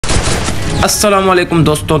अस्सलाम वालेकुम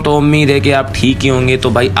दोस्तों, तो उम्मीद है कि आप ठीक ही होंगे। तो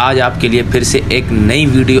भाई आज आपके लिए फिर से एक नई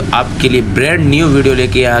वीडियो, आपके लिए ब्रांड न्यू वीडियो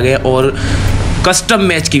लेके आ गए और कस्टम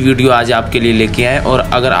मैच की वीडियो आज आपके लिए लेके आए। और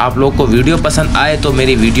अगर आप लोग को वीडियो पसंद आए तो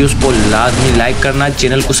मेरी वीडियोस को लाजमी लाइक करना,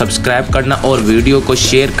 चैनल को सब्सक्राइब करना और वीडियो को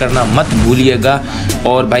शेयर करना मत भूलिएगा।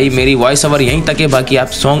 और भाई मेरी वॉइस ओवर यहीं तक है, बाकी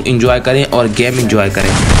आप सॉन्ग एंजॉय करें और गेम एंजॉय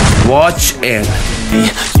करें। Watch and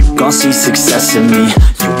Gon' see success in me,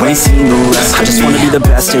 you ain't seen the rest. I just wanna be the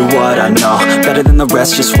best at what I know, better than the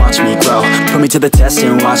rest, just watch me grow. Put me to the test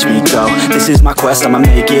and watch me go. This is my quest, I'ma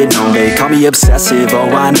make it known. They call me obsessive, oh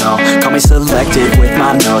I know. Call me selective with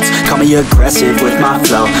my notes, call me aggressive with my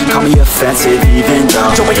flow. Call me offensive even though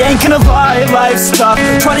Joe, I ain't gonna lie, life's tough.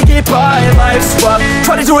 Try to get by, life's rough.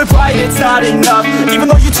 Try to do it right, it's not enough.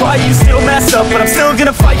 Even though you try, you still mess up. But I'm still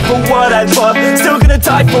gonna fight for what I love, still gonna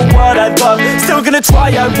die for what I love. Still gonna try,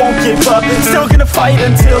 I won't give up, still gonna fight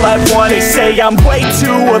until I won. They say I'm way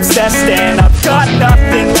too obsessed and I've got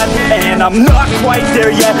nothing left, and I'm not quite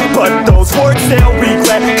there yet, but those words they'll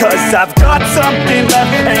regret, cause I've got something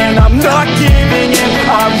left and I'm not giving in.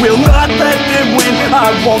 I will not let them win, I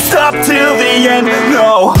won't stop till the end,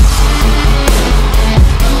 no.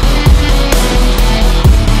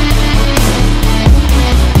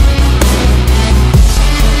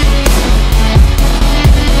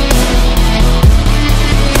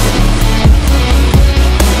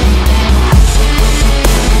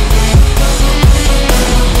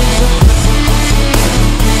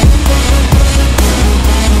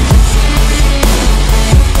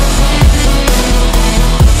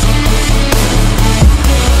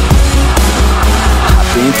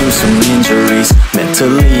 Through some injuries,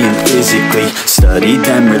 mentally and physically. Studied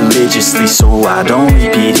them religiously so I don't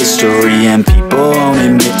repeat history. And people only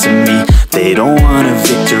admit to me they don't want a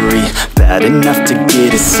victory bad enough to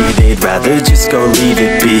get a C. They'd rather just go leave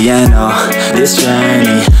it be. And oh, this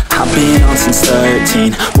journey I've been on since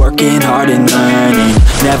 13, working hard and learning,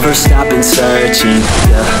 never stopping searching.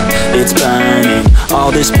 Yeah, it's burning,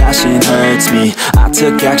 all this passion hurts me. I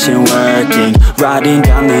took action working, writing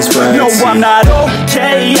down these words. No, I'm not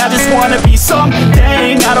okay, I just wanna be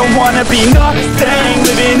something. I don't wanna be nothing,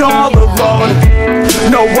 living all alone.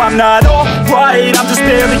 No, I'm not alright, I'm just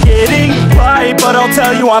barely getting by. But I'll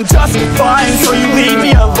tell you I'm just fine, so you leave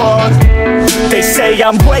me alone. They say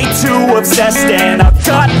I'm way too obsessed and I've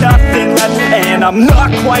got nothing left, and I'm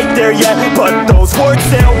not quite there yet, but those words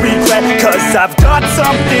they'll regret, cause I've got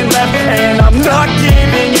something left and I'm not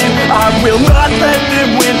giving in. I will not let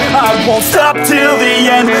them win, I won't stop till the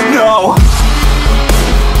end, no.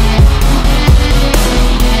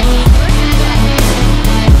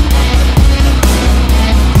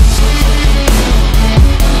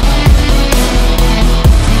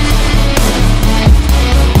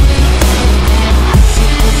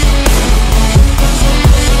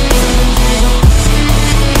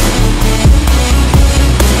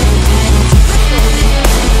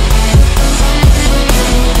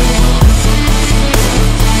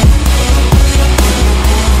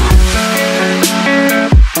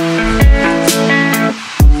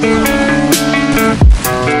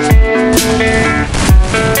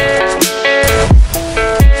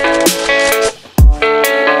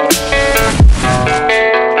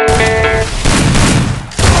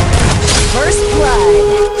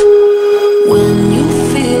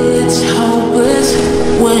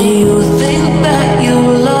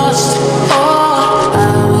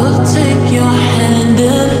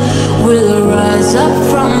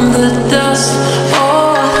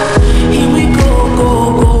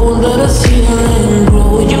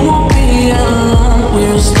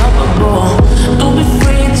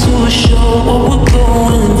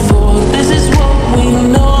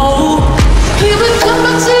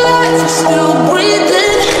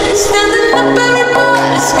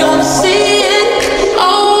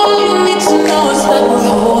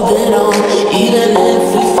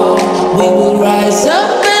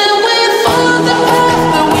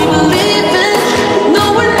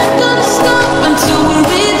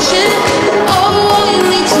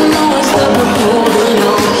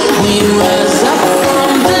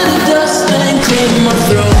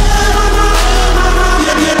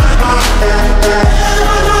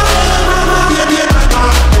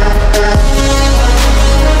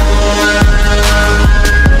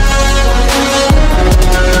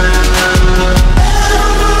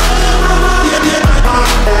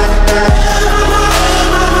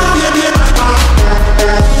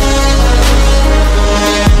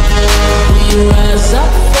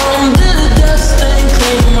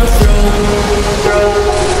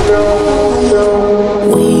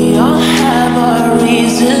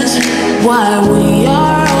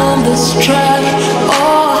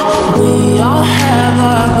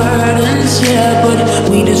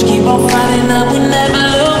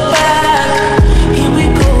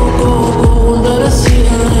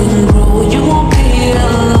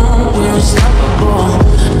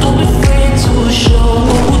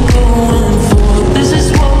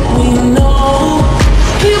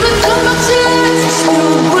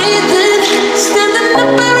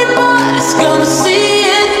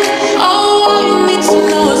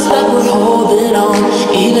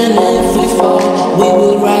 Even if we fall, we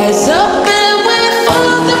will rise up and wait for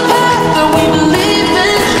the path that we believe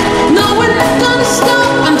in. No, we're not gonna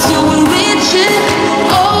stop until we reach it.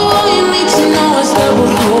 All you need to know is that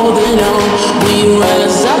we're holding on. We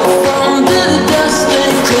rise up from the dust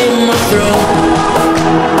and claim our throne.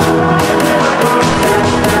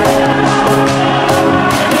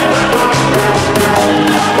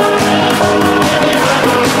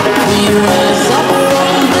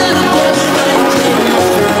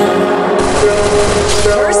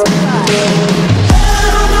 First